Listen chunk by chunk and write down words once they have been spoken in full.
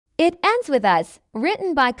It Ends With Us,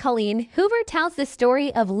 written by Colleen Hoover, tells the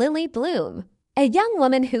story of Lily Bloom, a young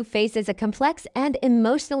woman who faces a complex and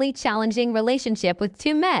emotionally challenging relationship with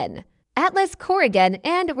two men, Atlas Corrigan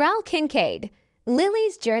and Raoul Kincaid.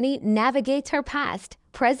 Lily's journey navigates her past,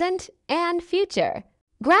 present, and future,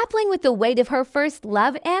 grappling with the weight of her first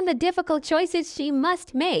love and the difficult choices she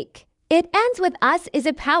must make. It Ends With Us is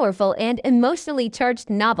a powerful and emotionally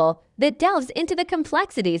charged novel that delves into the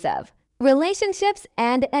complexities of relationships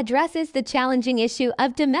and addresses the challenging issue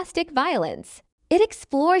of domestic violence. It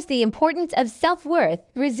explores the importance of self-worth,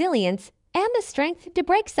 resilience, and the strength to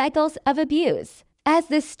break cycles of abuse. As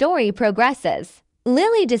the story progresses,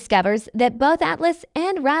 Lily discovers that both Atlas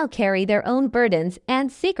and Raoul carry their own burdens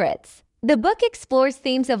and secrets. The book explores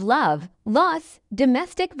themes of love, loss,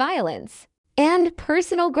 domestic violence, and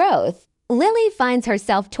personal growth. Lily finds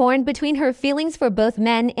herself torn between her feelings for both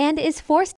men and is forced